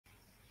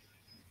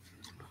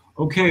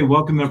Okay,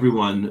 welcome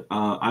everyone.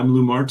 I'm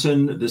Lou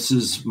Martin. This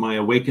is my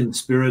Awakened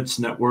Spirits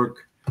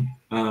Network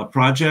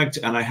project,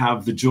 and I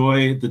have the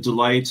joy, the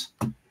delight,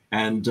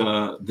 and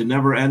the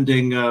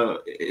never-ending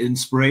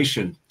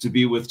inspiration to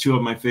be with two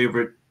of my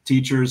favorite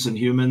teachers and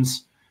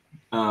humans,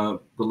 the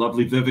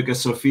lovely Viivika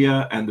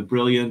Sophia and the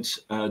brilliant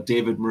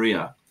David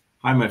Maria.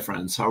 Hi, my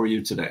friends. How are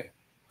you today?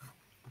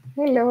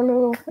 Hello,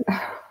 Lou.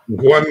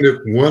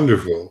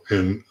 Wonderful,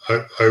 and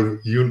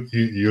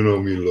you know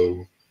me,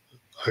 Lo.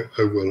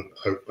 I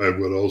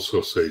would also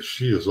say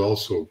she is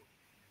also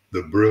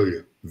the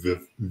brilliant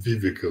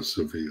Viivika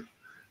Sophia.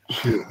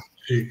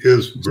 She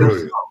is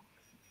brilliant.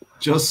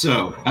 Just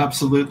so,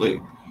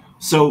 absolutely.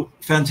 So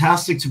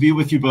fantastic to be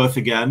with you both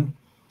again,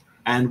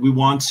 and we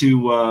want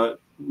to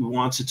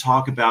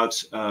talk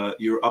about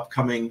your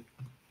upcoming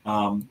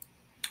um,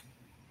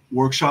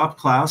 workshop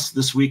class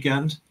this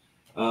weekend.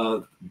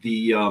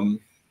 The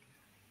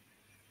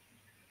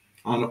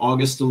On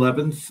August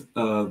 11th,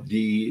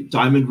 the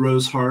Diamond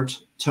Rose Heart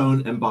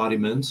Tone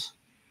Embodiment,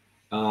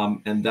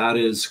 and that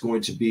is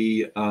going to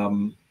be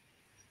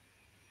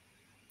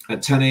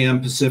at 10 a.m.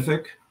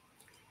 Pacific.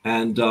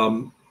 And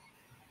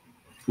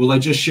will I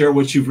just share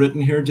what you've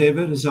written here,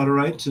 David? Is that all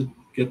right to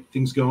get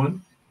things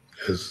going?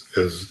 As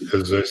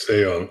I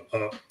say on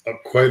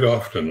quite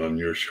often on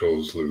your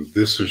shows, Lou,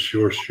 this is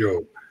your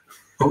show.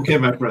 Okay,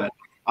 my friend.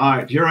 All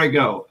right, here I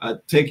go.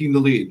 Taking the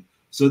lead.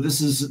 So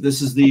this is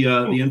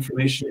the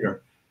information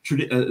here.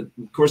 Of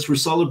course, we're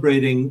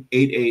celebrating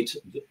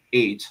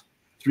 888,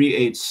 3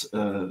 eights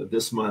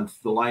this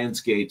month. The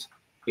Lionsgate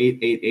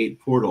 888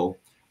 portal,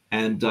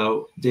 and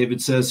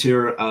David says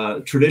here,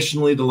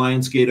 traditionally the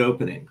Lionsgate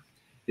opening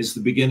is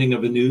the beginning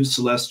of a new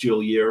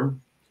celestial year,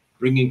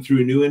 bringing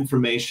through new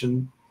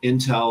information,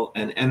 intel,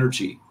 and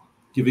energy,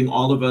 giving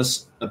all of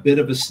us a bit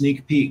of a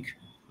sneak peek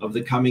of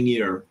the coming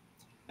year.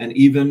 And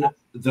even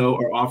though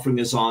our offering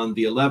is on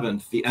the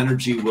 11th, the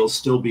energy will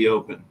still be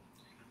open.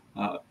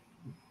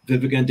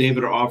 Viivika and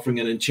David are offering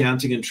an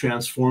enchanting and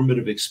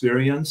transformative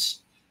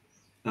experience.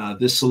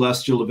 This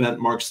celestial event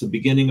marks the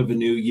beginning of a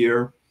new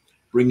year,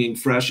 bringing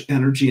fresh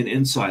energy and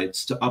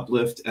insights to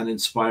uplift and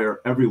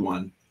inspire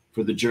everyone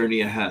for the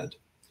journey ahead.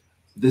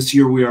 This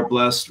year, we are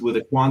blessed with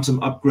a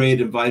quantum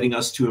upgrade, inviting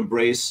us to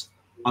embrace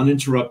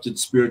uninterrupted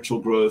spiritual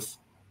growth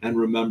and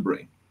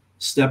remembering.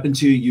 Step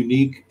into a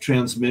unique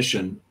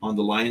transmission on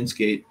the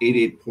Lionsgate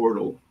 888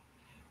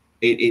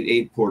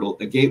 portal,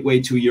 a gateway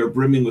to a year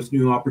brimming with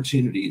new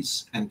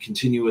opportunities and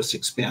continuous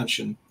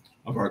expansion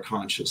of our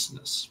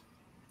consciousness.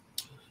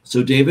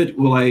 So, David,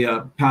 will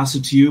I pass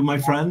it to you, my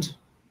friend,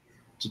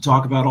 to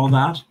talk about all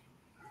that?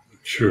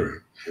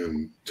 Sure.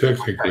 And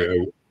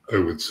technically, I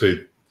would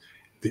say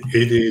the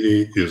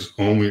 888 is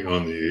only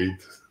on the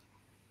 8th.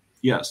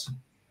 Yes.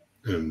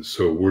 And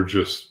so we're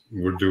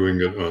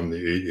doing it on the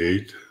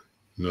 88,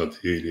 not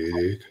the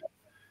 888.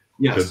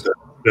 Yes.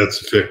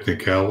 That's a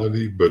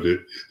technicality, but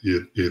it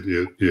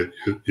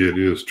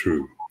is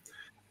true.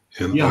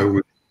 And Yeah.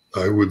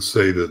 I would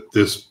say that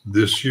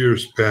this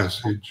year's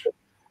passage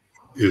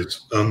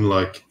is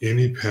unlike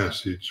any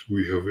passage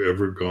we have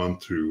ever gone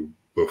through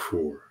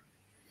before.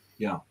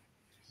 Yeah.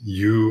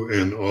 You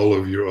and all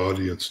of your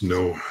audience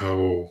know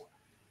how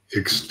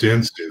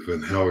extensive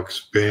and how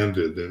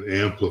expanded and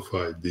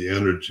amplified the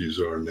energies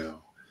are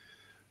now.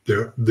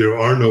 There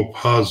are no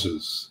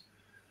pauses.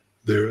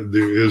 There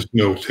is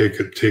no take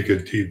a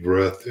deep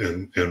breath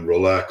and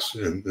relax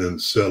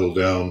and settle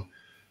down,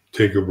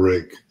 take a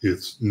break.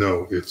 It's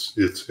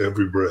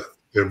every breath,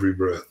 every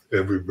breath,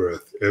 every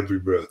breath, every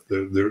breath.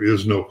 There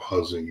is no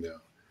pausing now.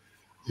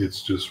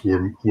 It's just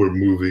we're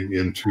moving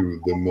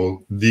into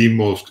the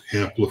most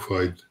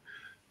amplified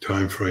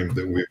time frame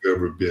that we've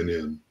ever been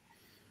in.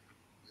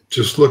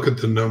 Just look at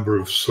the number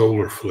of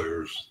solar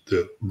flares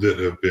that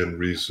have been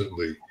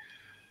recently.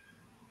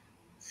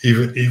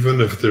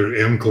 Even if they're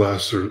M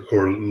class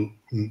or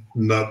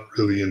not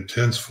really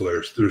intense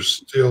flares, they're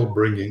still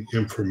bringing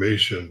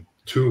information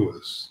to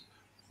us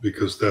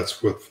because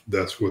that's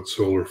what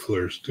solar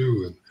flares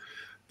do, and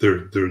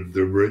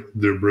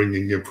they're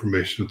bringing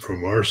information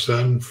from our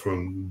sun,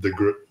 from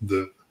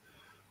the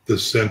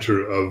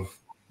center of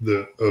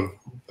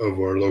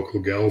our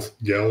local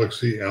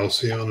galaxy,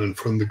 Alcyon, and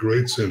from the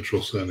great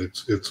central sun.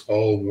 It's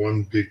all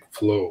one big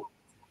flow.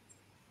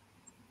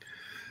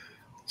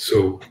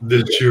 So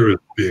this year is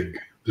big.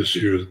 This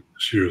year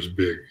is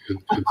big.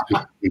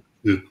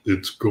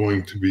 It's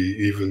going to be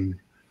even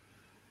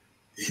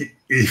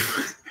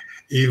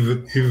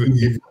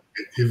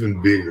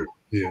bigger.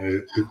 Yeah,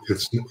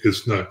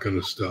 it's not going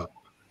to stop.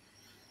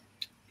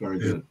 Very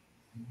good.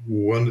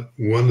 And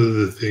one of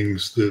the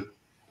things that,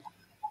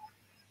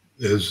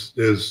 as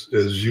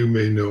you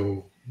may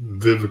know,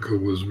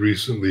 Viivika was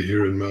recently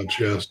here in Mount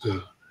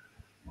Shasta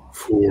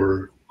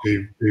for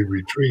a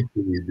retreat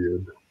that we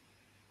did.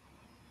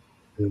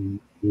 And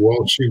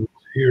while she was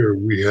here,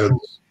 we had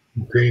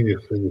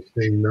simultaneous in the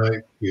same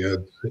night, we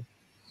had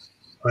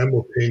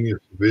simultaneous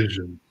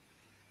vision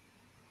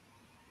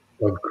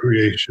of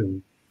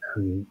creation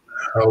and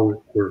how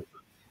it works.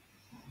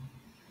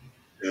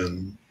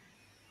 And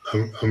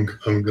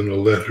I'm going to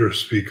let her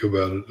speak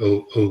about it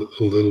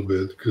a little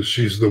bit, because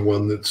she's the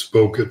one that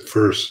spoke it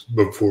first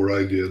before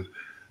I did.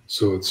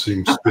 So it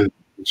seems that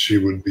she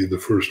would be the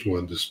first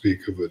one to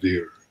speak of it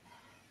here.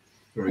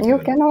 Very You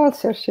good. can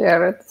also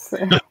share it.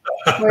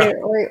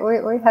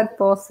 We had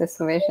both this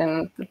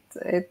vision.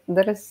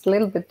 There is a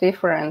little bit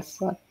difference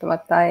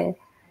what I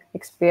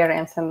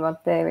experience and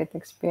what David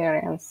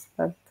experienced,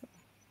 but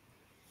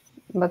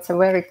the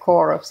very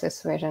core of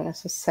this vision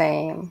is the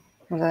same.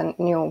 The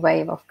new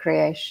wave of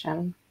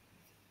creation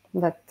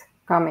that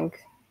coming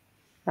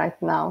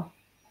right now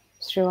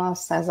through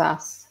us as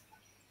us.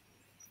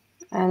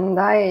 And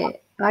I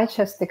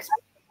just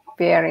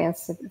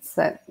experienced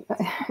it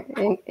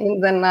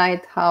in the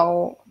night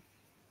how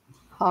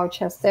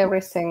just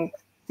everything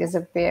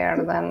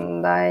disappeared,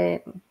 and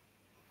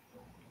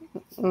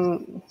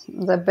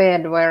the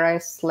bed where I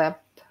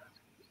slept,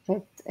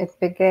 it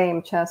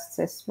became just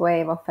this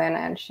wave of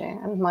energy,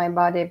 and my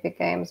body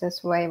became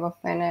this wave of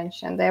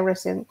energy, and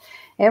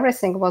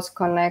everything was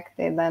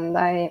connected, and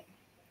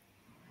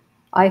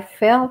I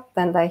felt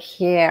and I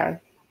heard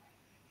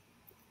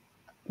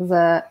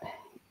the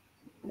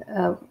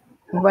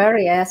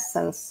very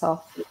essence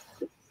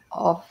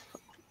of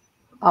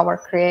our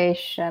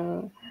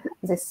creation,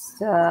 this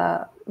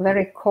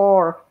very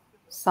core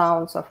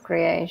sounds of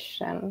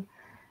creation,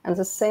 and at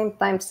the same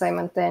time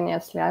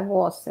simultaneously I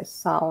was this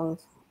sound,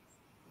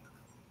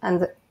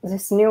 and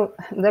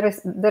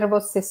there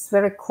was this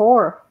very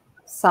core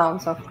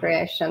sounds of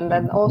creation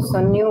that also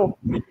new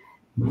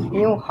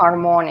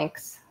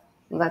harmonics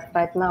that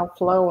right now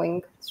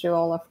flowing through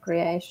all of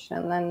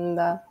creation. And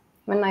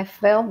when I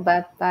felt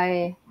that,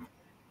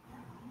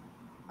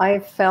 I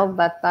felt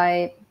that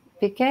I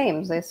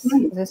became this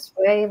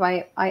wave.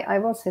 I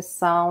was this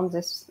sound,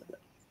 this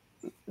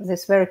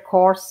very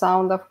core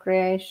sound of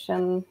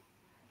creation,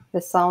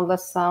 the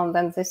soundless sound,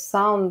 and this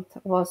sound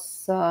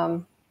was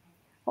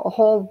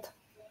hold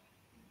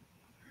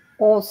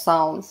all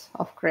sounds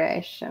of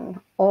creation,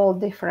 all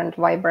different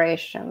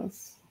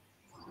vibrations.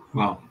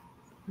 Wow.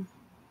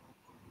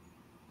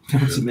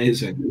 That's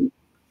amazing.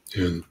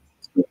 And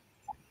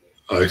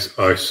I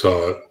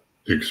saw it,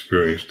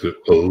 experienced it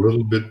a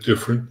little bit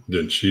different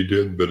than she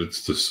did, but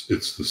it's the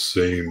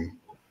same,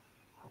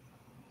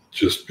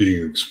 just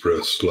being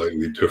expressed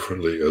slightly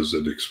differently as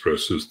it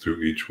expresses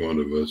through each one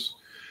of us.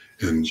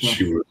 And Sure.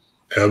 she was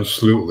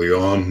absolutely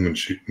on when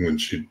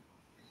she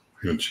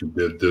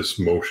did this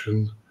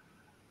motion,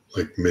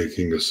 like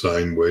making a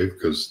sine wave,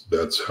 because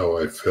that's how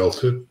I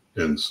felt it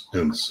and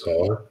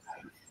saw it,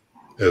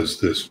 as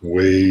this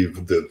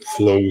wave that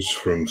flows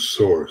from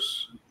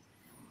source.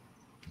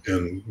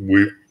 And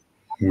we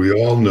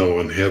all know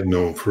and have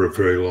known for a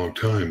very long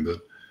time that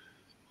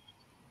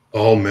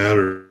all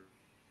matter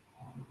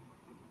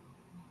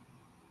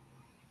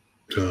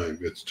time,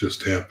 it's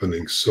just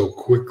happening so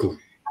quickly.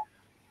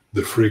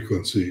 The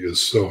frequency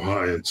is so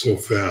high and so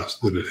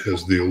fast that it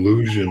has the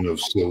illusion of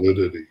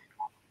solidity.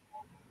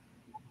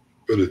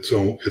 But it's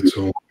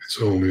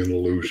only an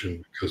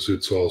illusion, because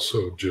it's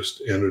also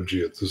just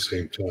energy at the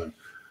same time.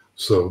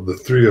 So the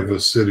three of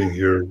us sitting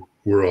here,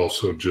 we're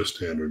also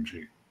just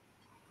energy.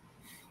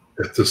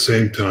 At the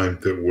same time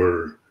that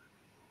we're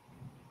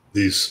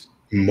these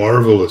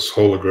marvelous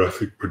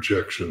holographic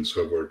projections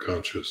of our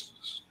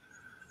consciousness.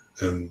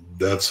 And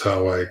that's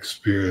how I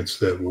experienced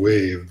that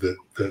wave, that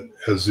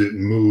as it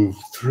moved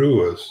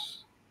through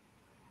us,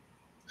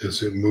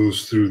 as it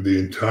moves through the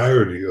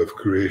entirety of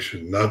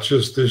creation, not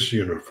just this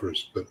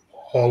universe, but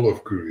all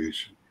of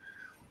creation,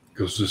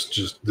 because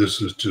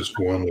this is just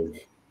one of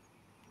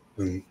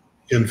an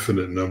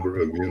infinite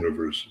number of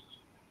universes.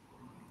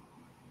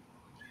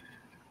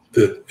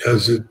 That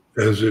as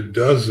it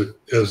does it,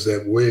 as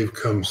that wave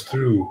comes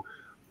through,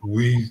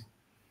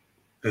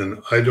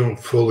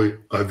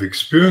 I've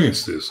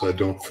experienced this, I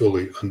don't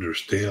fully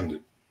understand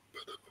it,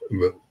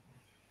 but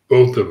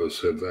both of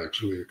us have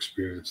actually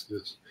experienced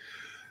this,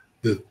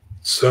 that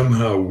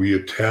somehow we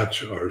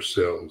attach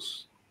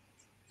ourselves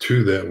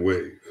to that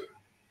wave.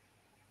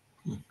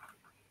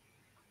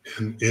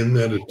 And in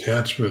that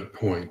attachment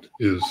point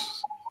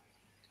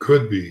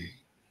could be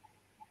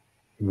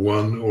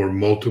one or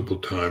multiple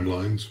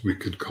timelines. We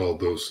could call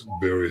those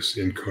various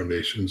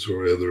incarnations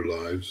or other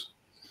lives.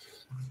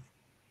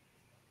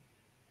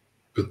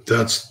 But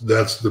that's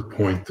the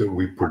point, that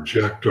we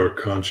project our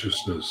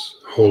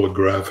consciousness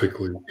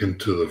holographically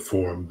into the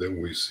form that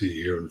we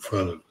see here in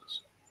front of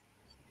us.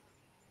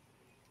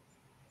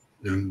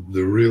 And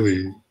the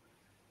really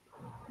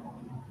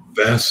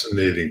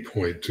fascinating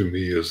point to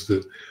me is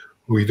that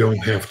we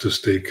don't have to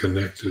stay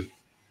connected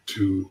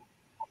to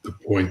the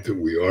point that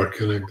we are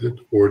connected,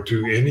 or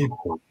to any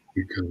point.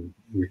 We can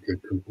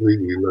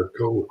completely let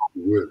go if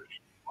we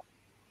wish.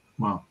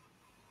 Wow.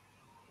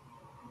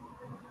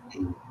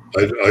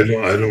 I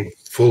don't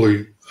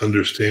fully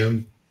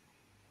understand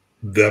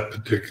that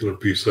particular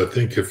piece. I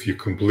think if you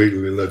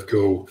completely let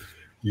go,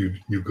 you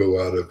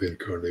go out of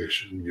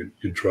incarnation.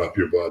 You drop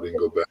your body and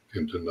go back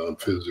into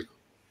non-physical.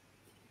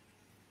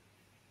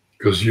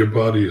 Because your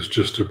body is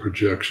just a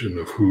projection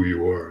of who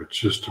you are. It's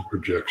just a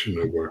projection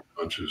of our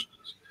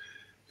consciousness.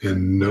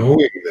 And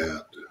knowing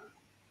that,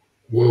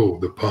 whoa,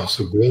 the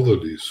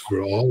possibilities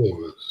for all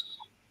of us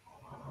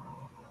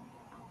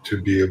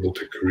to be able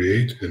to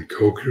create and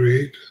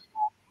co-create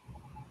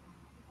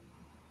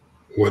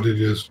what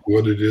it is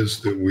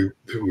that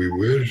we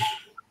wish.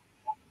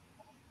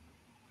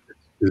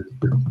 It's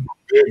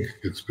big.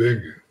 It's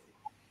big.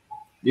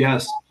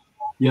 Yes,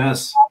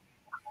 yes,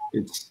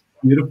 it's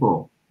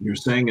beautiful. You're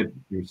saying it.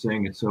 You're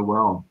saying it so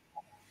well.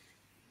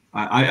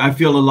 I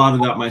feel a lot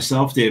of that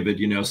myself, David.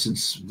 You know,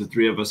 since the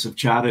three of us have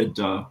chatted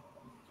a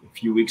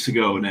few weeks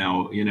ago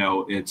now. You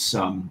know, it's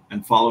and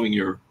following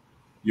your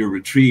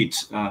retreat.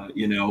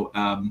 You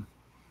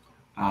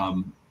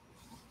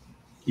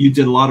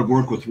did a lot of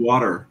work with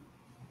water,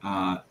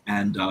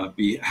 and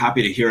be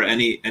happy to hear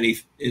any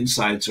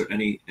insights or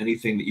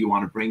anything that you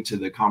want to bring to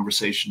the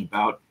conversation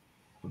about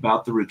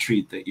the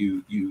retreat that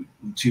you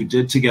two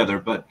did together.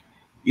 But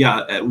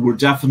yeah, we're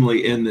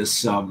definitely in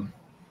this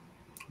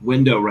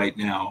window right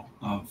now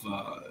of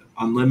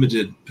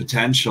unlimited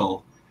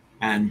potential,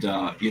 and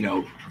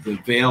the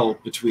veil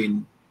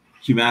between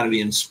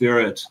humanity and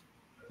spirit,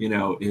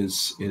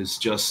 is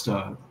just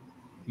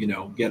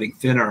getting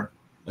thinner,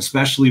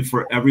 especially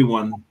for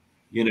everyone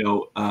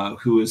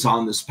who is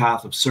on this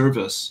path of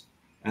service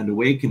and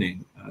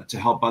awakening, to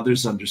help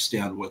others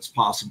understand what's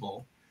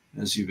possible,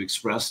 as you've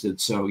expressed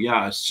it. So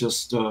yeah, it's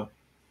just a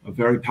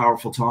very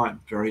powerful time,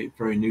 very,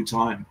 very new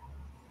time.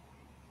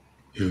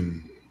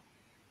 And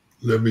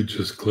let me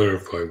just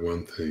clarify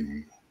one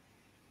thing.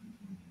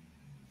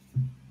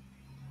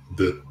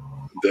 That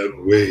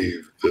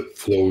wave that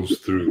flows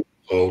through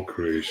all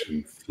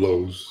creation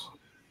flows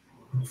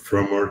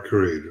from our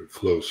Creator,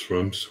 flows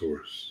from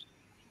Source,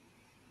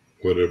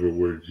 whatever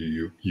word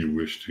you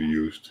wish to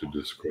use to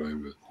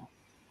describe it.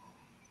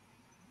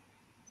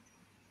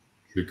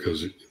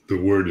 Because the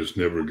word is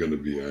never going to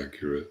be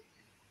accurate.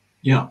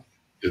 Yeah.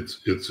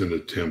 It's an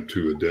attempt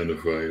to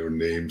identify or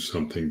name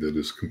something that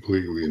is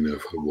completely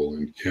ineffable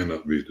and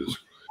cannot be described.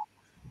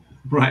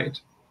 Right.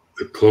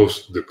 The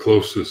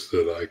closest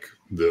that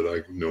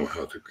I know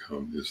how to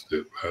come is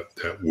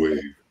that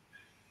wave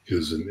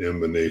is an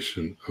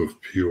emanation of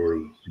pure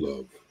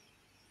love.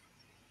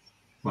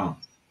 Wow.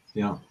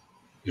 Yeah.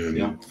 And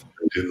yeah.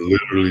 it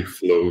literally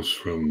flows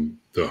from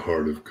the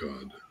heart of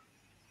God.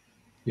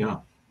 Yeah.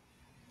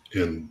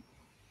 And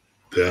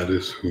that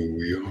is who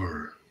we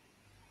are.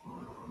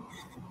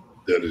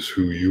 That is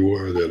who you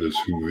are. That is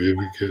who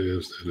Viivika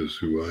is. That is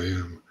who I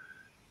am.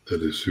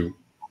 That is who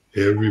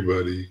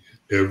everybody,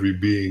 every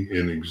being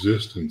in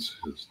existence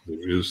is.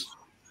 There is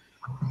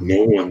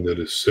no one that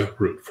is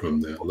separate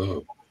from that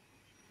love.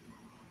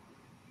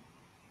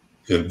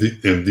 And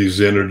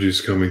these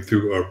energies coming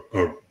through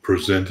are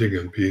presenting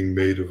and being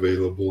made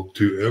available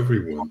to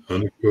everyone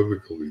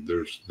unequivocally.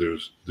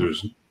 There's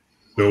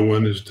no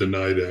one is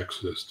denied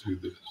access to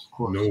this.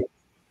 No.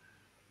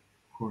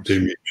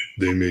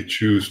 They may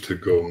choose to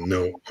go,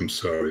 no, I'm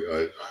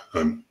sorry,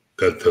 I'm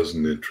that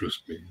doesn't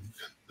interest me.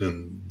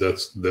 And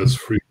that's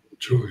freedom of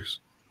choice.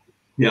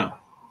 Yeah.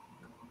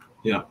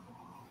 Yeah.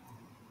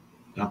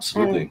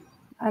 Absolutely.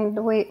 And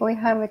we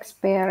have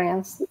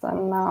experienced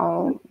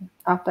now,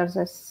 after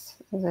this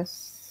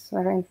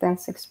very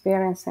intense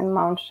experience in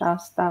Mount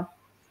Shasta,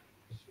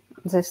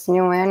 this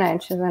new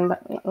energy,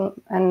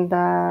 and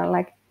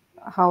like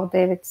how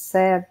David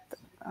said,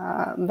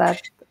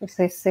 that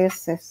this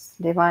is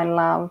divine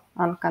love,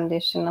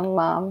 unconditional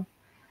love,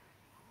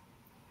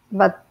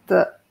 but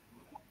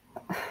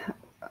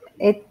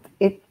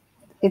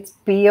it's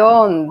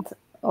beyond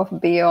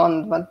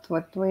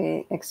what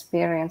we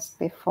experienced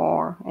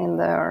before in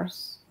the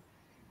earth.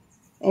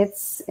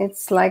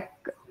 It's like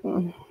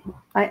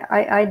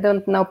I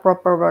don't know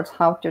proper words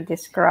how to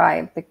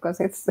describe, because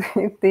it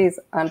is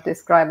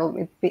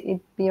undescribable.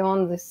 It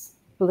beyond this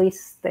bliss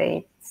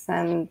states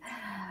and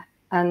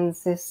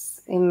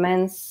this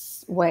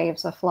immense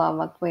waves of love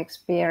that we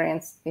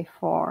experienced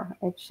before.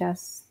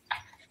 It's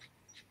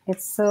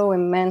so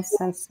immense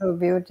and so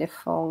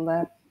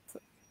beautiful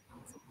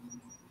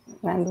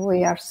and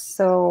we are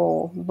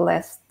so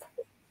blessed.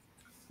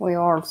 We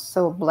are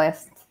so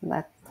blessed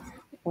that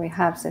we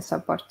have this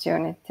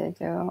opportunity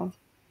to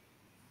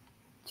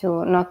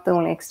not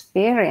only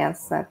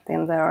experience that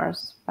in the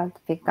earth, but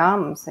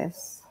become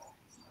this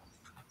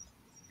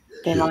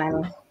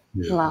divine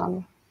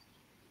love.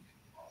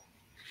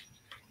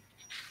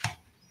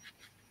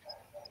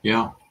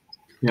 Yeah.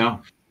 Yeah.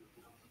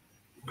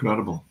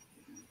 Incredible.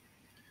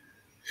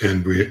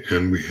 And we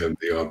have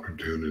the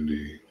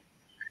opportunity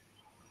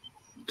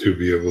to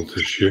be able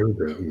to share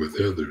that with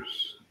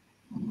others.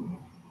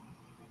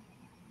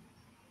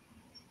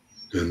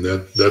 And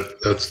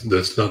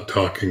that's not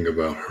talking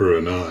about her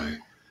and I.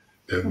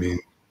 That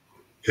means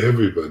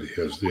everybody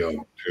has the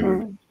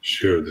opportunity to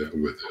share that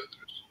with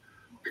others,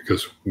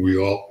 because we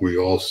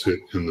all sit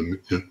in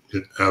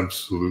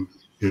absolute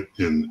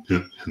in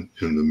the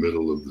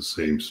middle of the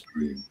same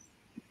stream.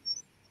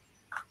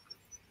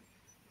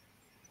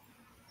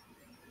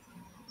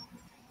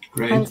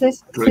 Great. And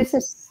this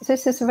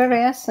is very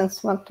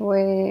essence what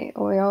we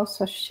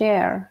also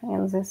share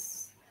in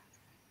this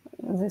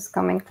this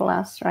coming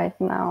class right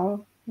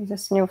now.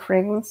 Just new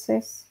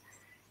frequencies,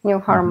 new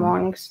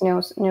harmonics,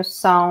 new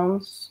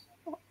sounds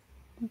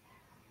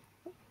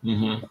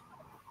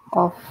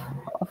of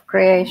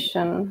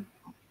creation.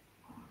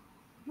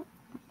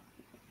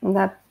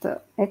 That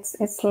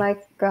it's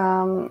like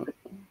when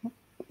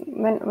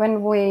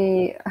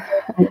we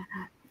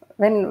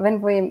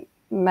when we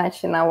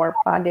imagine our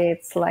body,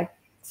 it's like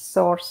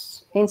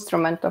source,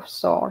 instrument of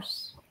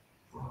source.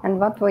 And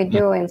what we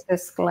do in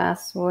this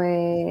class,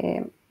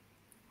 we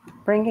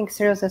bringing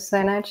through this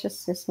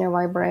energies, these new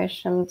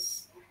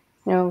vibrations,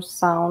 new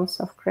sounds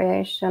of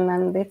creation,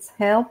 and it's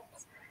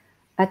helped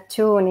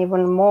attune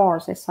even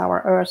more this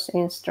our earth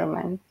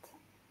instrument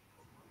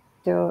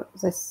to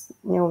this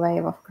new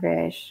wave of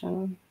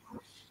creation.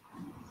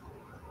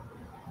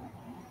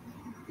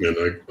 And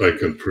I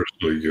can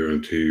personally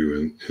guarantee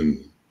you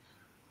in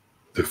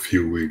the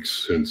few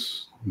weeks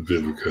since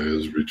Viivika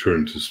has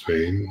returned to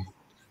Spain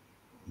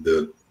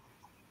that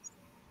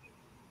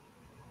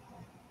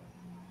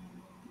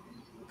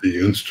the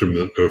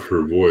instrument of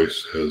her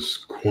voice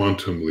has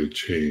quantumly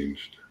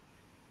changed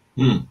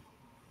in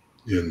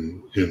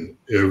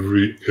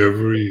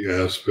every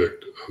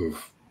aspect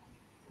of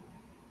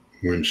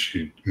when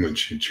she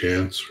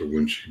chants or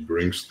when she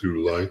brings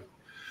through light.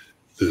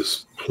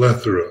 This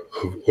plethora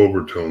of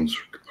overtones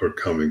are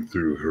coming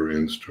through her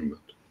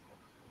instrument.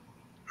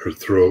 Her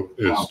throat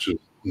is just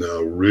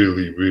now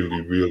really,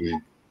 really, really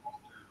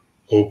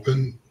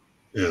open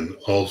and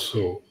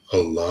also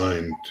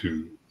aligned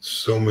to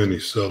so many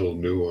subtle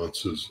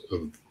nuances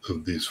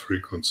of these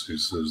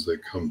frequencies as they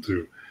come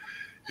through.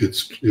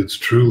 It's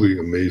truly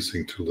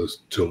amazing to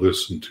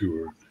listen to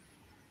her.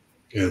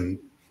 And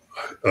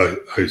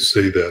I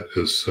say that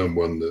as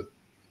someone that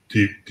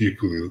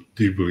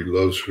deeply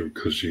loves her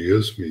because she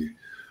is me,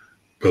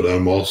 but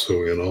I'm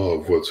also in awe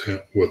of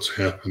what's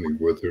happening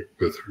with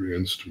her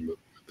instrument,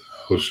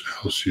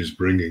 how she's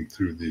bringing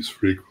through these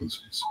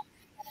frequencies.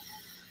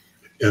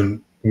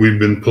 And we've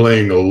been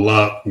playing a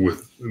lot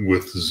with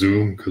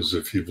Zoom, because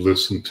if you've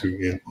listened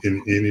to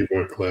in any of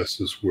our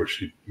classes where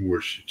she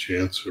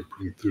chants or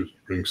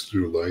brings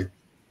through light,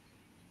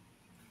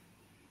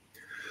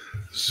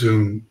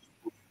 Zoom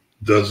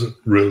doesn't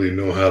really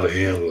know how to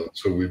handle it.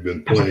 So we've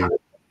been playing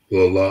a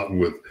lot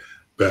with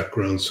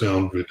background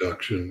sound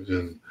reduction,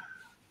 and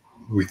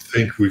we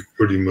think we've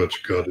pretty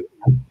much got it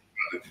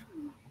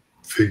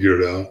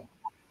figured out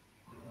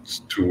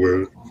to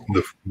where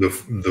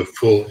the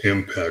full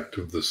impact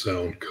of the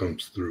sound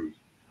comes through.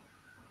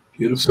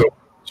 Beautiful.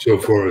 So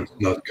far, it's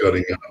not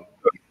cutting out.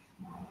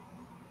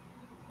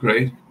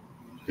 Great.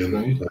 And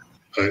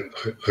Great.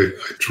 I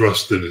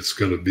trust that it's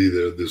going to be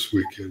there this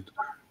weekend.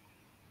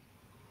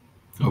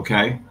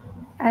 Okay.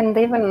 And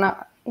even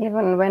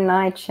when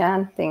I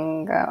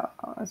chanting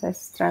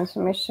this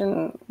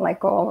transmission,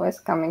 like always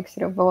coming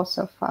through both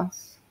of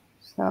us.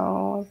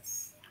 So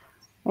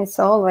it's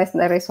always,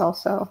 there is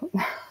also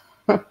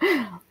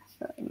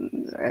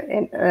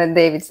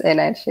David's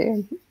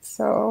energy.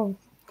 So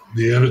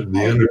the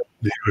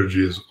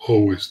energy is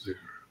always there.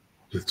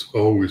 It's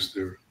always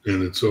there,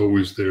 and it's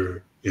always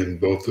there in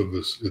both of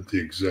us at the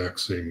exact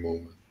same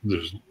moment.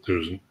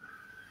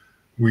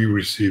 We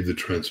receive the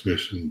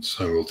transmission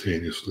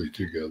simultaneously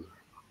together.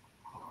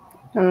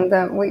 And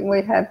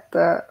we had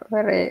a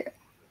very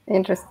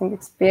interesting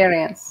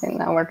experience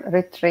in our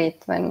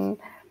retreat when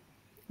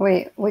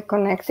we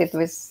connected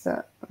with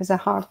the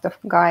heart of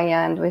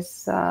Gaia and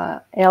with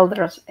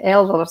elders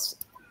of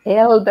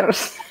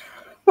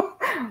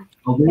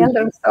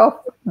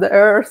the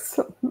earth.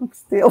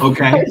 Still,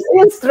 okay. I'm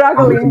still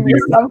struggling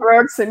with some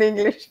words in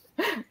English.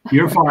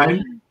 You're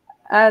fine.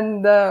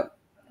 And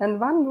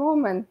one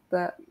moment,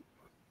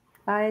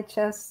 I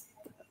just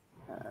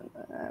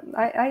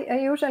I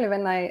usually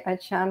when I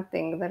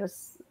chanting,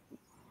 there's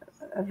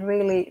a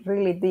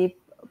really deep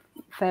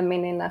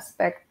feminine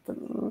aspect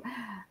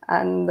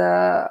and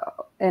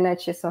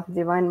energies of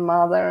Divine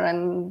Mother,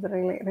 and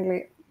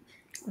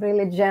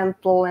really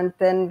gentle and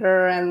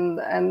tender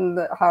and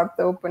heart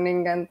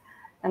opening,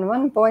 and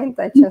one point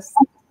I just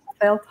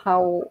felt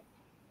how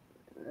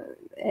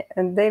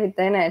David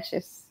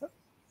energies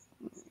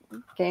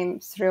came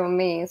through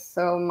me,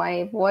 so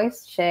my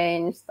voice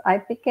changed. I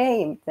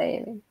became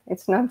David.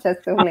 It's not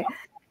just only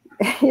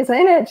his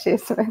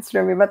energies went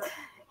through me, but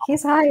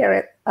his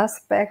higher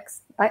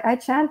aspects. I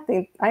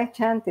chanted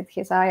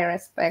his higher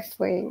aspects.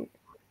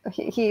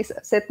 He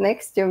sat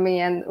next to me,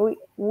 and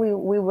we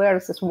were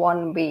this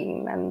one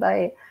being, and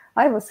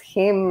I was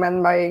him,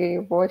 and my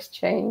voice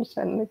changed,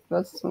 and it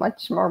was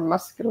much more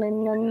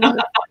masculine, and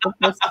it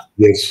was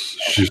yes,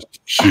 she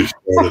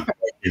started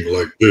talking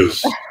like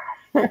this.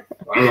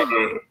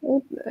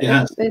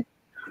 Yes. It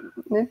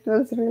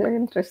was really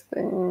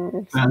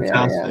interesting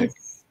Fantastic.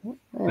 experience.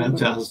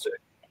 Fantastic.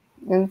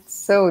 And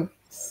so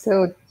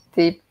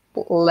deep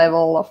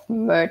level of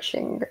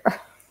merging.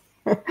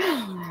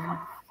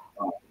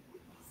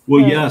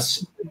 Well,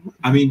 yes.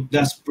 I mean,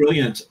 that's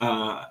brilliant.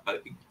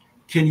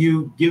 Can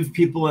you give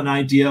people an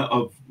idea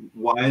of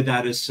why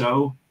that is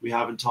so? We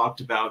haven't talked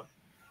about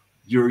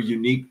your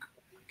unique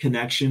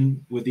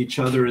connection with each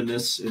other in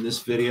this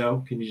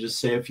video. Can you just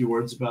say a few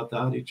words about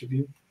that, each of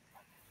you?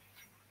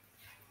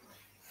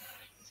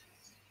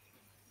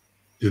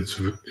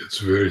 It's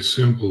very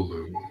simple,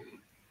 Lou.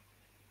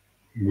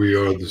 We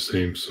are the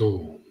same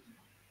soul.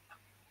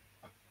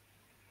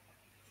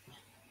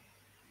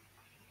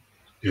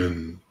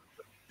 And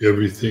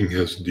everything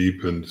has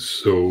deepened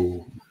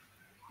so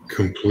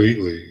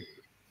completely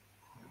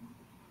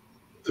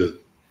that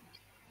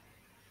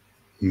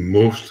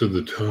most of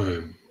the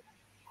time,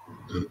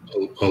 and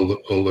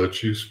I'll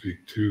let you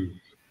speak too,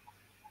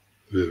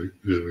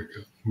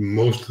 Viivika,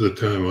 most of the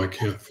time I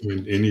can't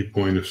find any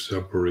point of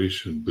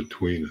separation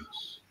between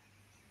us.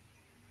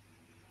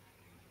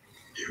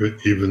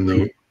 Even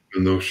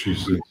though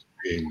she's in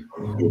Spain,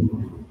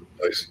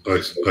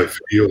 I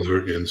feel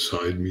her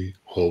inside me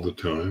all the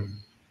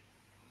time.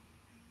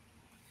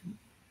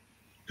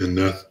 And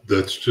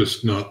that's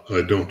just not,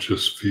 I don't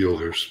just feel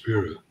her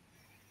spirit.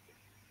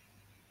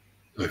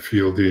 I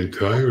feel the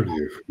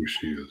entirety of who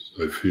she is.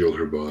 I feel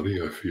her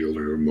body, I feel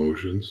her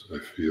emotions, I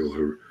feel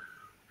her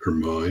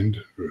mind,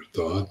 her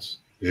thoughts,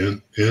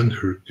 and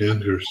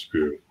her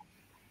spirit.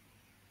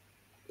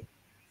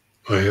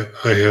 I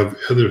have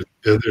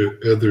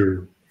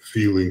other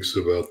feelings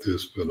about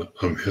this, but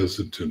I'm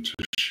hesitant to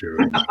share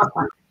them.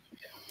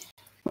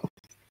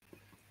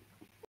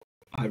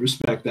 I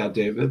respect that,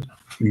 David.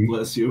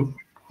 Bless you.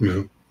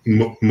 Yeah,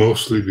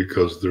 mostly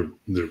because they're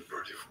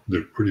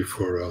pretty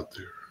far out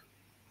there.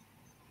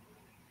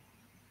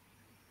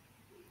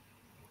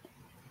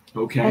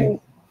 Okay. And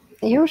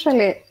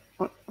usually,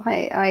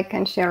 I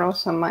can share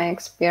also my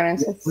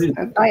experiences.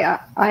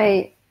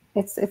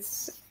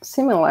 It's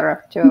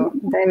similar to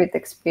David's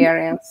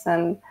experience,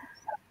 and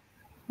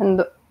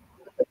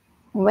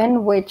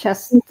when we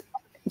just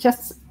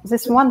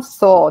this one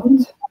thought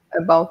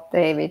about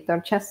David, or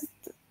just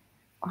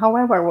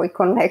however we're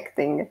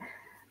connecting,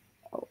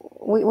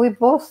 we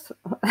both.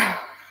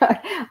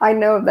 I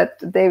know that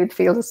David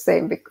feels the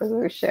same because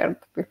we shared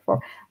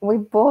before. We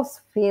both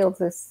feel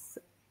this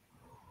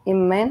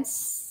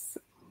immense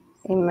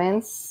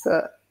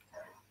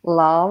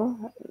love,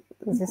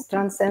 this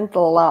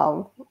transcendental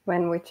love,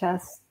 when we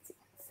just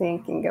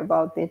thinking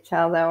about each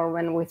other, or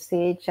when we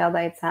see each other,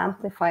 it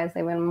amplifies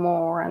even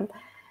more.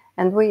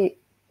 And we,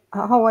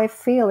 how I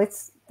feel,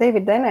 it's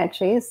David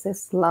energy is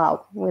this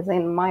love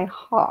within my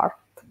heart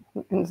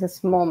in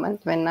this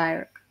moment when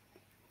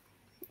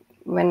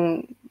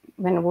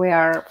we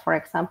are, for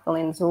example,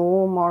 in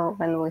Zoom, or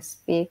when we're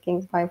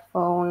speaking by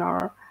phone,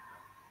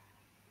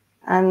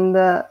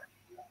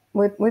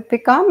 we're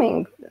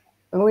becoming,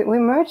 we're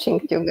merging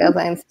together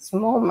in this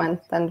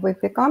moment, and we're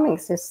becoming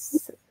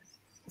this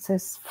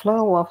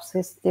flow of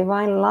this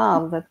divine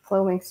love that's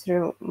flowing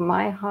through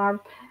my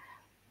heart,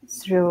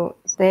 through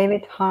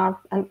David's heart,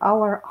 and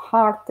our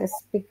heart is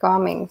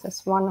becoming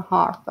this one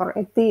heart, or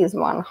it is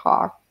one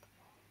heart.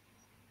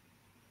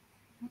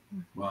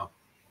 Wow.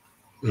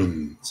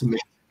 It's amazing.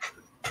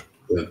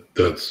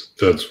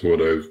 That's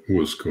what I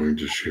was going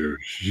to share.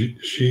 She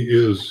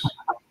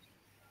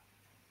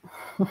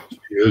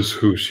is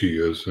who she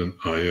is, and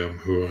I am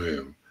who I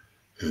am.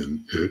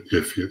 And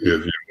if you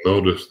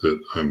notice that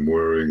I'm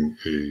wearing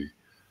a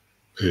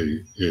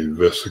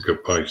Vesica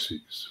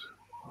Pisces,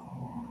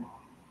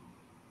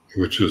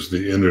 which is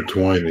the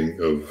intertwining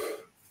of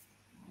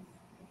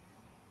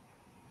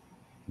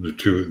the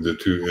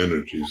two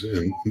energies,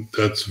 and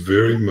that's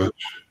very much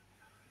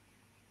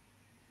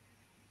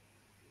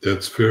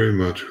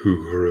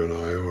who her and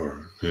I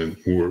are, and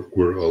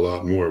we're a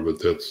lot more, but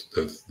that's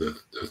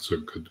a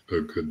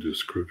good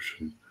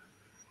description.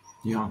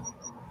 Yeah.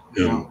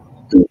 And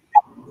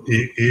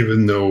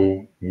even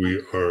though we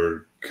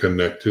are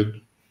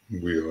connected,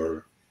 we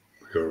are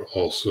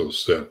also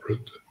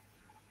separate,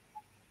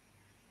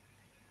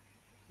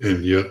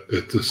 and yet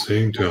at the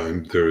same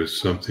time there is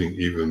something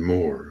even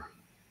more.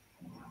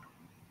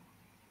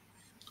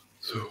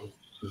 So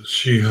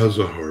she has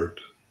a heart,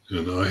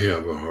 and I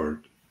have a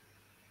heart.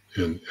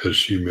 And as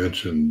she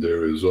mentioned,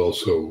 there is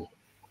also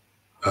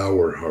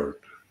our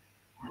heart.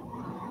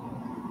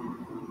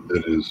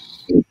 That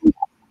is,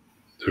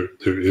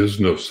 there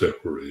is no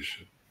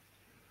separation.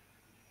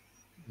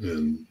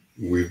 And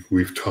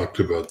we've talked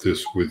about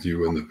this with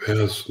you in the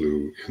past,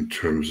 Lou, in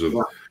terms of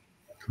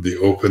the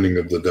opening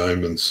of the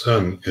diamond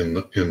sun in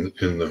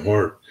the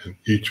heart. And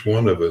each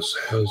one of us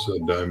has a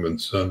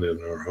diamond sun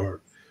in our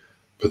heart.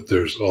 But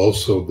there's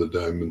also the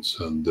diamond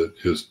sun that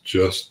is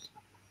just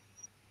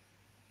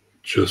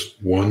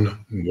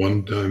one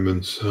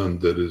diamond sun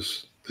that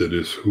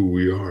is who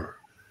we are.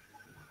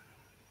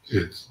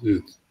 It's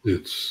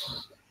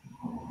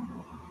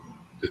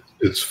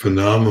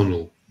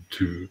phenomenal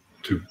to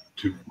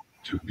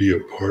be a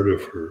part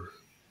of her.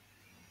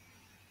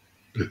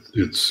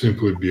 It's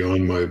simply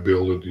beyond my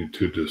ability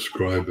to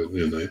describe it,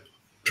 and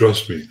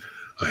trust me,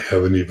 I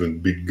haven't even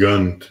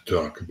begun to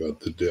talk about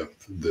the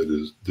depth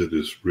that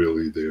is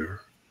really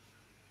there.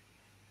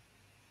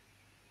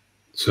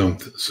 Some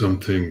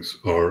things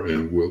are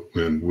and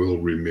will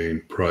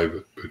remain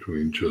private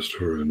between just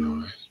her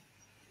and I.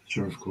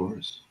 Sure, of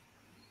course.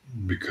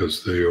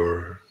 because they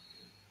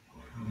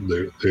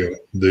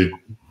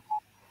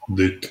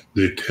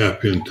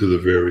tap into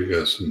the very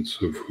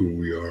essence of who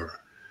we are,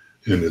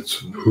 and it's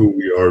who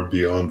we are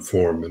beyond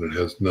form, and it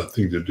has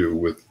nothing to do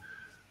with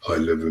I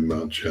live in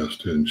Mount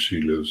Shasta and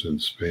she lives in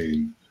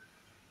Spain.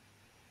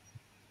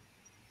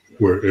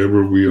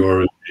 Wherever we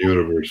are in the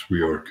universe,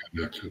 we are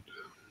connected.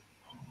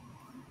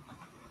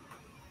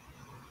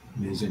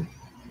 Amazing.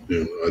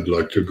 And I'd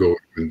like to go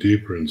even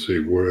deeper and say,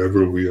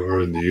 wherever we are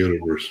in the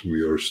universe,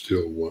 we are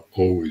still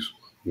always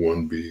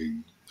one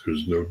being.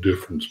 There's no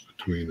difference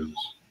between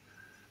us.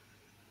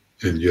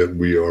 And yet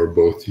we are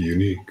both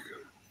unique.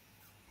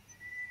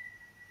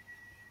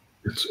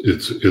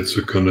 It's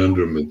a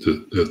conundrum at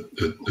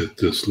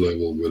this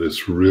level, but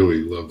it's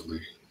really lovely.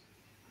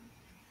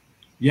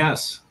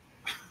 Yes.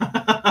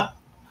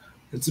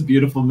 It's a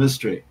beautiful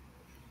mystery.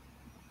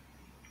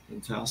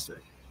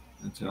 Fantastic.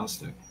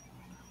 Fantastic.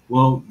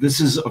 Well,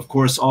 this is, of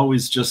course,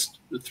 always just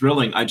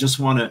thrilling. I just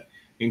want to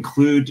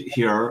include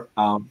here,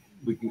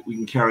 we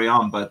can carry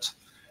on, but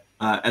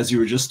as you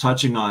were just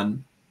touching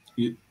on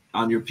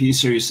your piece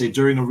here, you say,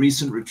 during a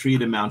recent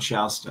retreat in Mount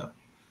Shasta,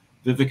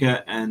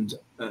 Viivika and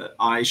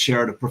I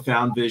shared a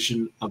profound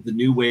vision of the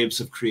new waves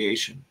of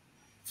creation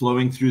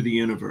flowing through the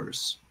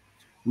universe.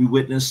 We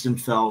witnessed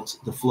and felt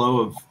the flow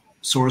of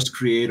Source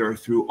Creator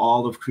through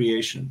all of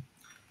creation,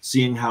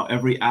 seeing how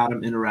every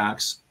atom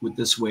interacts with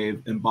this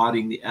wave,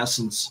 embodying the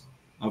essence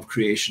of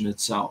creation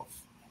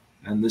itself.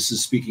 And this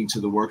is speaking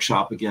to the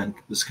workshop again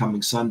this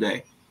coming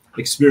Sunday.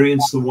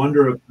 Experience the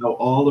wonder of how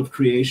all of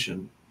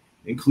creation,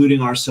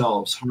 including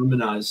ourselves,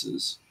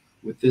 harmonizes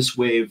with this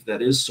wave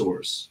that is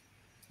Source.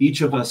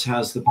 Each of us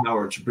has the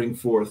power to bring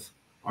forth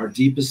our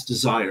deepest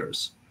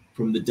desires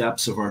from the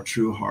depths of our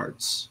true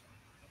hearts.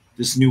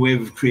 This new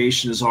wave of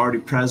creation is already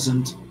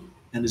present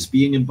and is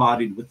being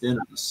embodied within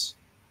us.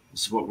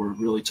 This is what we're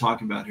really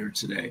talking about here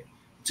today.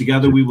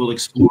 Together, we will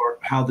explore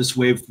how this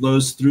wave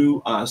flows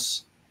through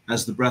us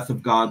as the breath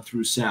of God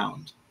through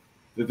sound.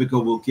 Viivika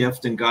will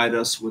gift and guide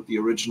us with the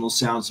original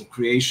sounds of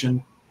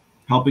creation,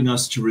 helping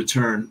us to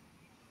return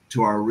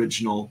to our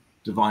original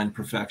divine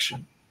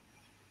perfection.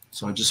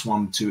 So I just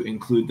wanted to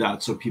include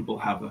that so people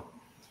have a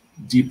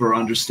deeper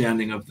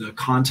understanding of the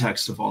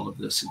context of all of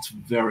this. It's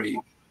very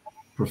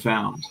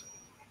profound.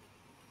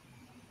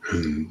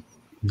 And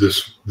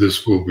this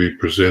will be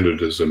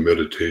presented as a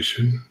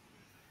meditation.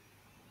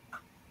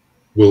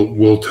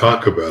 We'll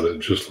talk about it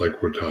just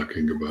like we're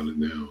talking about it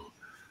now,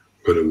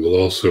 but it will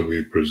also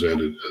be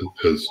presented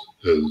as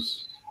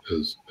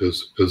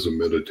a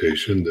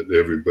meditation that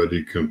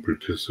everybody can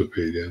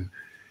participate in,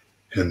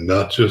 and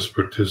not just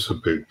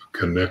participate, but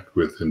connect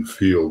with and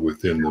feel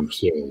within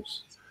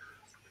themselves.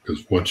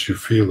 Because once you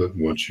feel it,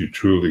 once you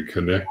truly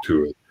connect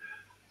to it,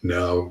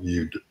 now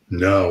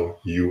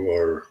you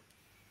are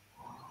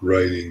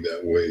riding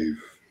that wave.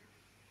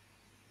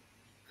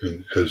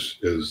 And as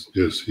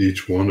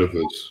each one of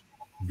us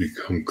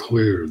become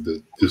clear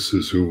that this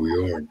is who we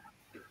are,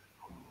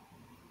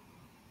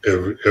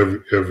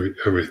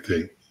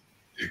 everything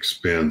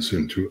expands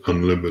into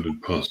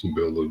unlimited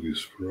possibilities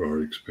for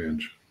our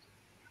expansion.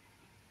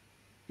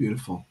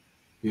 Beautiful,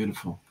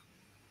 beautiful.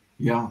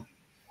 Yeah.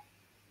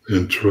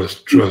 And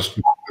trust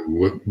me,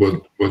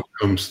 what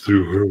comes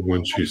through her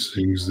when she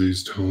sings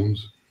these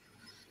tones,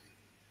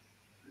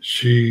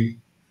 she,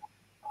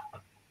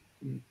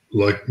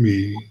 like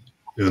me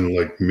and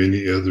like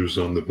many others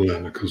on the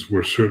planet, because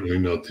we're certainly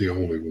not the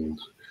only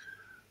ones,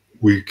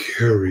 we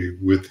carry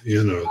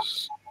within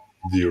us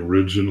the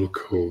original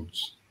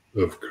codes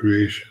of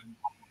creation.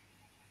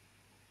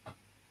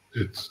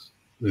 It's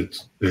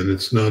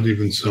not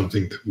even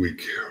something that we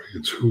carry,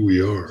 it's who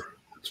we are,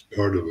 it's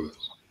part of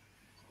us.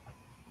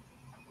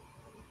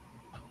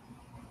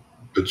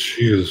 But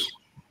she is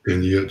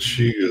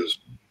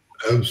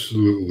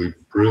absolutely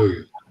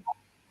brilliant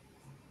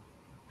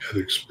at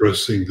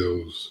expressing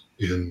those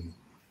in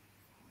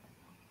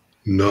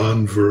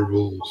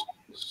nonverbal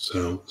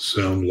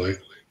sound light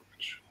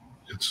language.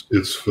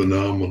 It's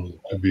phenomenal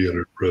to be in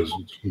her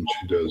presence when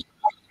she does this.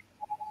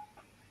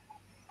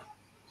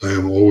 I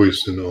am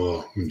always in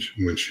awe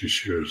when she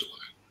shares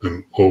light.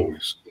 I'm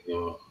always in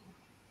awe.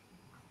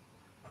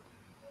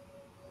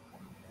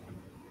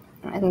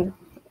 And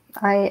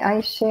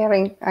I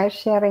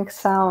sharing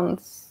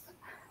sounds,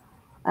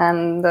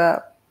 and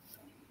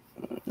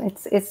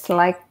it's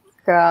like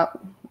I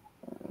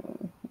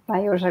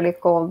usually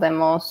call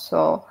them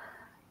also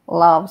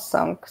love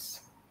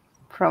songs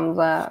from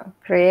the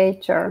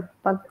creator,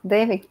 but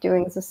David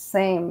doing the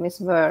same with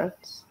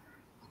words.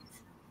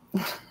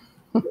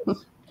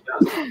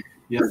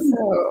 Yes.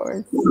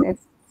 So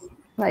it's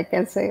I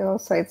can say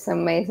also it's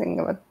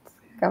amazing what's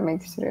coming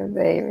through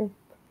David.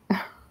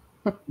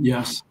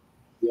 Yes,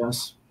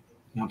 yes,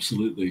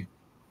 absolutely.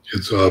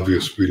 It's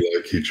obvious we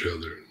like each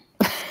other.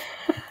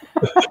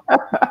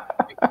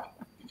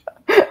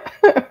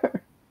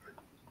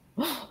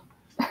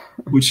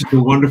 Which is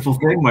a wonderful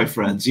thing, my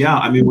friends. Yeah,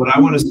 I mean, what I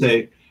want to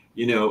say,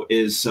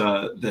 is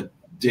that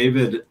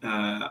David,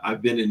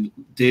 I've been in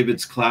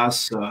David's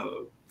class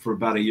for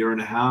about a year and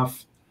a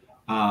half.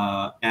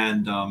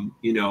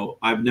 You know,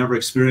 I've never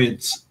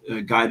experienced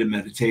guided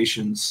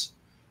meditations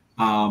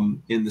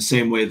in the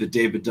same way that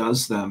David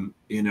does them.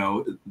 You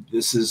know,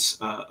 this is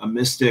a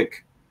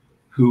mystic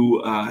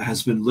who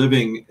has been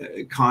living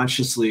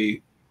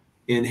consciously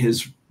in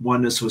his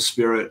oneness with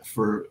spirit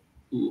for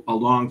a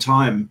long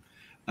time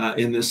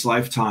in this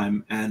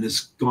lifetime, and has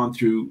gone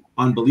through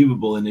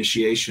unbelievable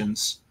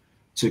initiations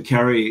to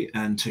carry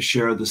and to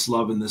share this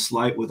love and this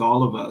light with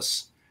all of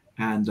us.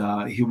 And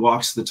he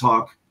walks the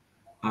talk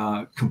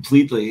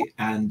completely.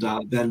 And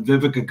then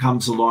Viivika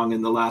comes along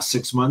in the last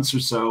 6 months or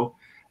so,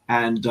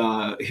 and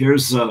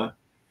here's the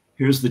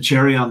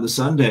cherry on the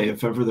sundae,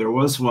 if ever there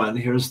was one.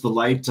 Here's the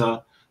light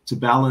to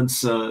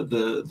balance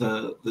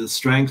the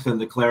strength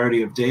and the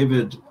clarity of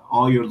David,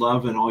 all your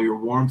love and all your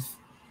warmth.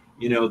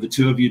 You know, the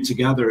two of you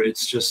together,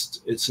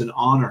 it's an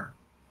honor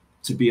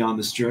to be on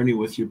this journey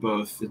with you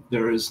both.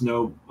 There is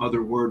no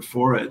other word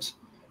for it.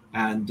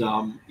 And,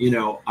 you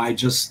know, I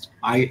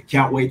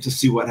can't wait to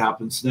see what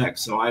happens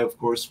next. So I, of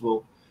course,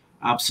 will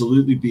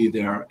absolutely be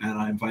there. And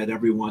I invite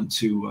everyone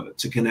to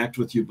connect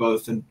with you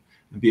both and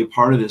be a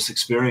part of this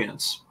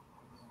experience.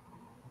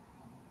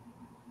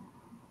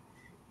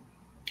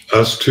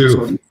 Us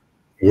too.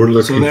 We're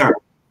looking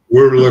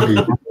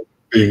for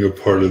being a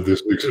part of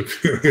this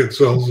experience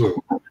also.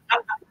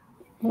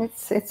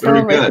 It's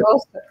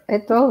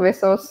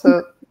always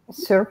also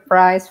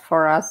surprise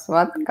for us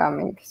what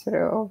coming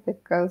through,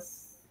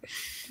 because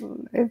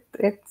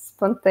it's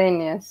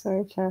spontaneous.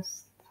 So it's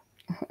just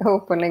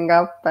opening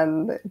up,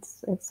 and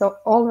it's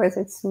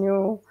always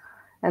new,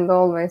 and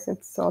always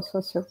it's also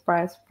a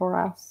surprise for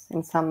us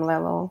in some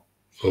level.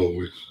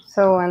 Always.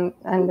 So and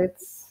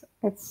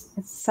it's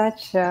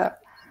such a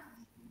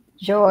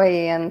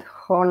joy and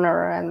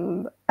honor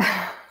and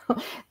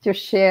to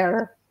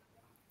share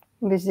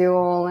with you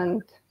all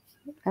and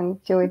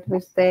do it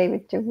with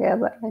David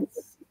together.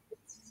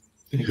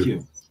 Thank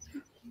you.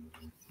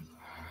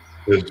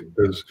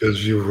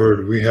 As you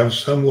heard, we have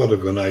somewhat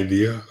of an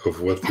idea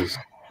of what this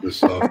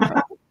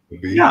software will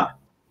be. Yeah.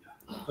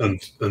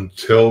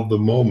 Until the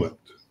moment,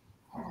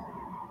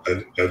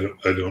 I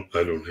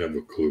don't have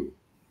a clue.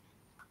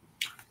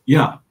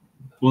 Yeah.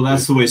 Well,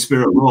 that's the way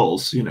spirit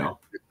rolls, you know.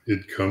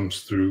 It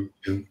comes through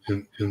in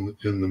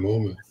the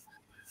moment.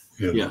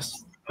 And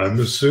yes. I'm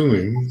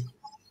assuming,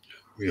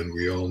 and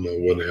we all know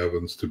what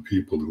happens to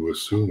people who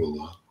assume a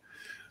lot,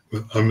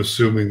 but I'm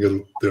assuming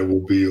there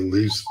will be at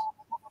least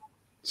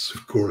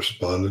some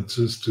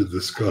correspondences to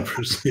this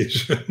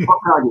conversation. Oh,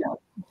 God, yeah.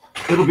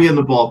 It'll be in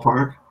the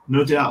ballpark,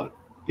 no doubt.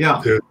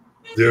 Yeah.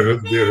 There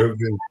have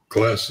been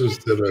classes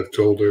that I've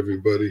told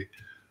everybody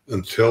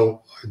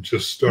until I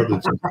just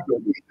started to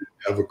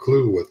have a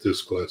clue what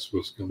this class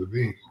was going to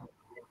be.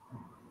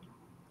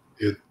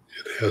 It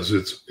has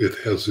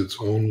its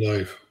own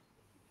life,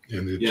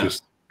 and it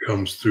just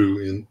comes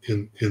through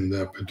in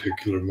that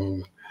particular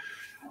moment.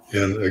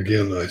 And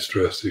again, I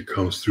stress it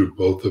comes through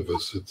both of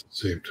us at the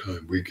same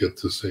time. We get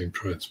the same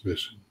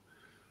transmission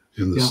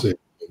in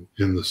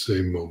the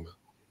same moment.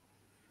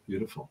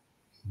 Beautiful.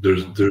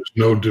 There's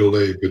no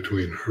delay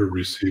between her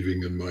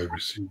receiving and my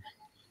receiving.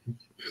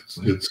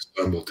 It's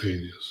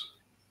simultaneous.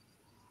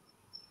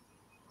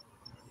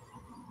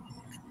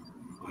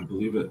 I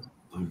believe it.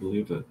 I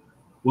believe it.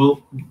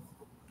 Well,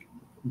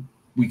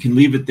 we can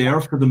leave it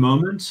there for the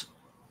moment,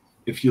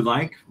 if you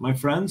like, my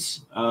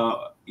friends.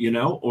 You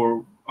know,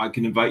 or I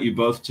can invite you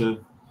both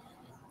to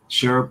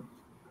share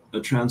a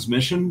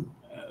transmission.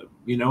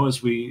 You know,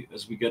 as we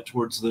get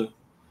towards the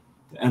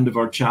end of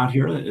our chat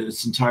here,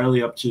 it's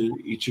entirely up to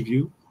each of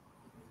you.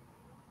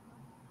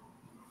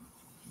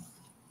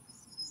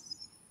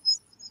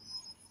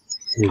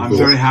 I'm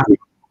very happy with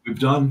what we've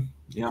done.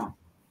 Yeah.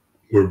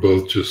 We're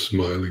both just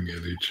smiling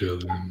at each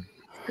other.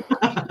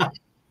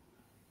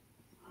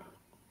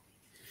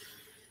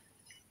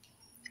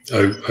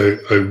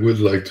 I would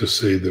like to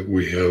say that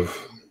we have,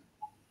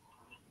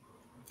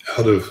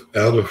 out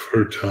of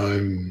her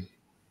time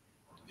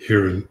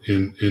here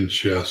in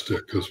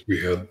Shasta, because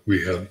we had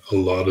a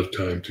lot of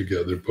time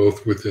together,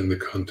 both within the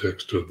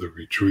context of the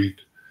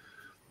retreat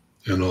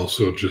and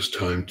also just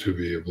time to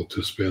be able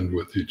to spend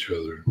with each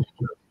other.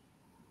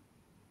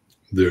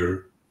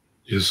 There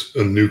is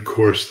a new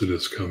course that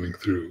is coming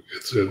through.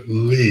 It's at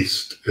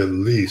least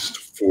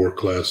 4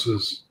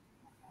 classes.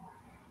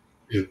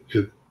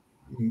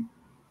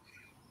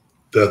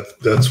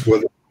 That's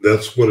what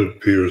it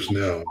appears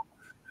now.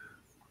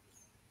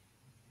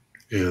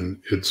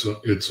 And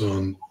it's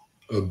on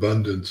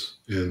abundance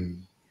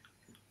and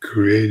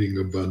creating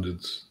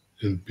abundance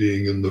and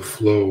being in the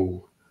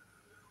flow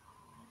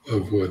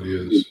of what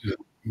is. And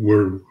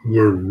we're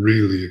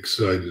really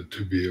excited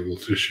to be able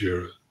to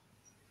share it.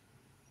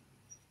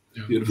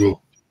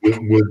 Beautiful.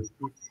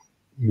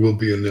 We'll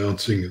be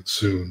announcing it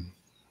soon.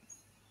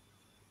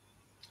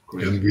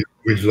 Great. And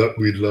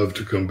we'd love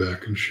to come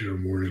back and share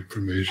more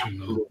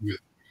information on it.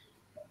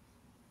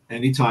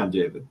 Anytime,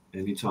 David.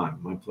 Anytime.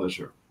 My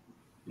pleasure.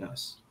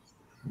 Yes.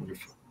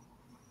 Wonderful.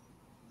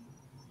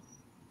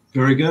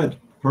 Very good.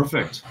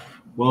 Perfect.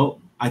 Well,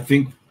 I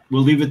think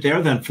we'll leave it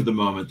there then for the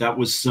moment. That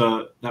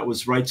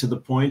was right to the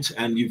point,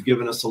 and you've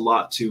given us a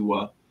lot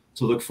to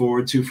look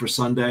forward to for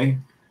Sunday.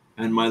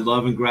 And my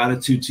love and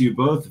gratitude to you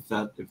both,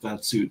 if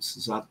that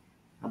suits. How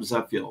does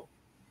that feel?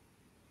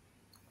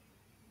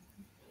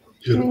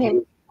 Go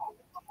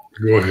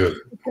ahead.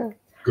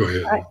 Go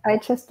ahead. I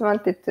just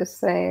wanted to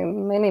say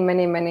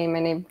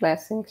many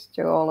blessings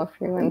to all of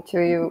you, and to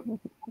you,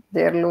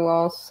 dear Lou,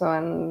 also.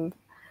 And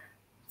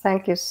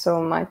thank you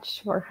so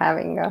much for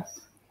having us.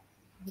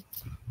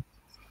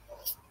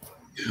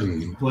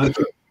 And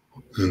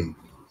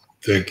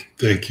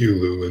thank you,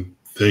 Lou, and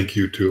thank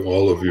you to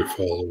all of your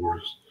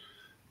followers.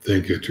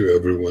 Thank you to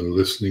everyone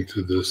listening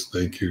to this.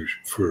 Thank you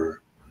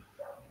for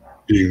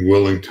being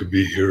willing to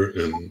be here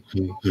and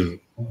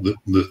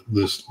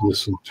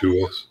listen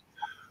to us.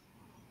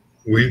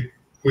 We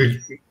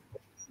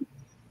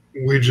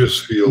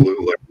just feel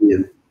like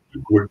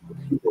we're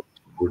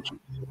like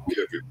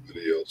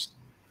everybody else.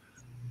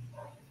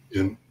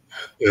 And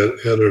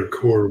at our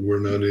core, we're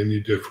not any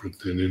different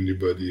than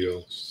anybody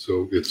else.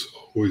 So it's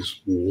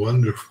always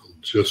wonderful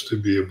just to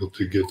be able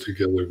to get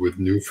together with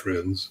new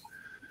friends,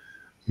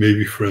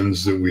 maybe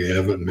friends that we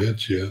haven't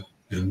met yet,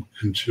 and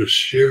just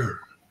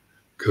share.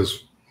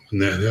 Because when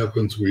that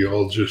happens, we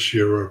all just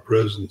share our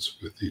presence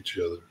with each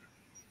other.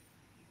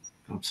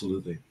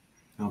 Absolutely.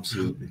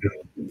 Absolutely.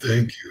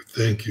 Thank you.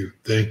 Thank you.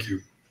 Thank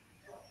you.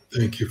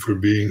 Thank you for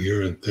being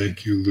here. And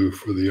thank you, Lou,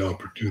 for the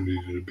opportunity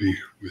to be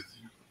here with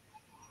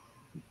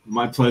you.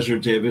 My pleasure,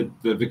 David,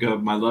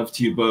 Viivika. My love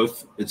to you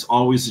both. It's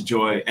always a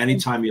joy.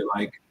 Anytime you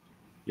like.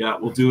 Yeah,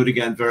 we'll do it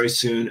again very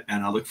soon.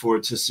 And I look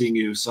forward to seeing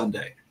you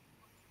Sunday.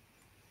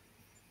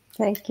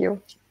 Thank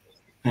you.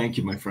 Thank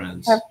you, my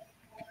friends.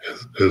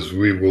 As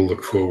we will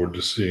look forward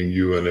to seeing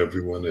you and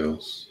everyone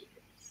else.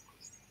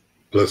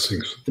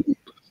 Blessings.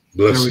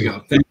 Blessings. There we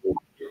go. Thank you.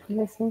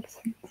 Blessings.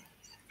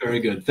 Very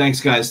good. Thanks,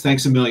 guys.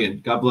 Thanks a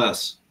million. God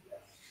bless.